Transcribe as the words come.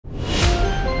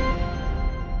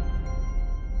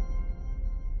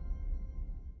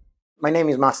My name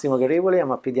is Massimo Garriboli. I'm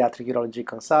a pediatric urology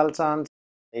consultant.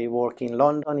 I work in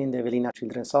London in the Evelina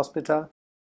Children's Hospital.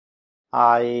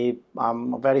 I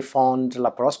am a very fond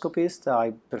laparoscopist.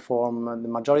 I perform the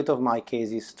majority of my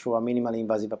cases through a minimally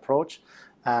invasive approach,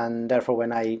 and therefore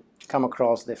when I come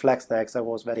across the FlexDex, I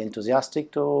was very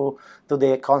enthusiastic to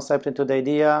the concept and to the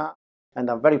idea, and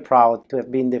I'm very proud to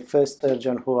have been the first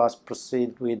surgeon who has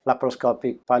proceeded with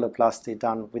laparoscopic pyeloplasty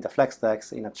done with the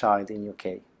FlexDex in a child in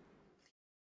UK.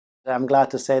 I'm glad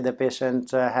to say the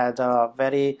patient had a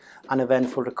very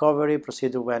uneventful recovery,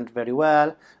 procedure went very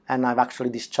well, and I've actually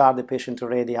discharged the patient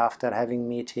already after having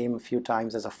met him a few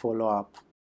times as a follow-up.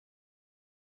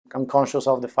 I'm conscious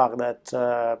of the fact that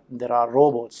there are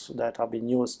robots that have been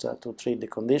used to treat the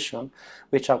condition,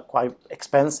 which are quite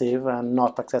expensive and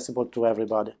not accessible to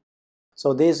everybody.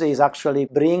 So this is actually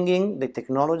bringing the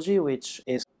technology, which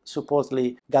is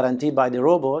supposedly guaranteed by the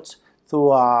robots,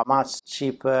 to a much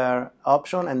cheaper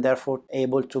option and therefore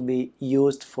able to be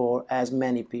used for as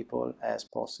many people as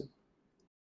possible.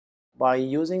 By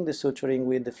using the suturing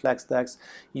with the FlexDex,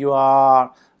 you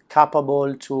are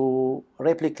capable to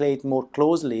replicate more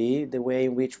closely the way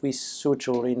in which we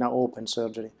suture in an open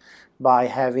surgery by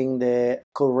having the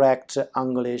correct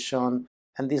angulation,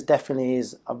 and this definitely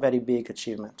is a very big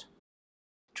achievement.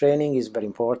 Training is very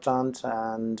important,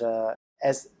 and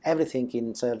as everything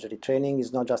in surgery, training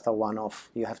is not just a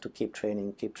one-off. You have to keep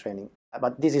training, keep training.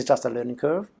 But this is just a learning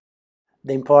curve.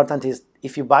 The important is,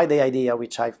 if you buy the idea,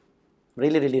 which I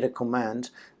really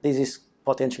recommend, this is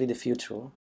potentially the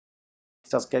future.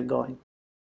 Just get going.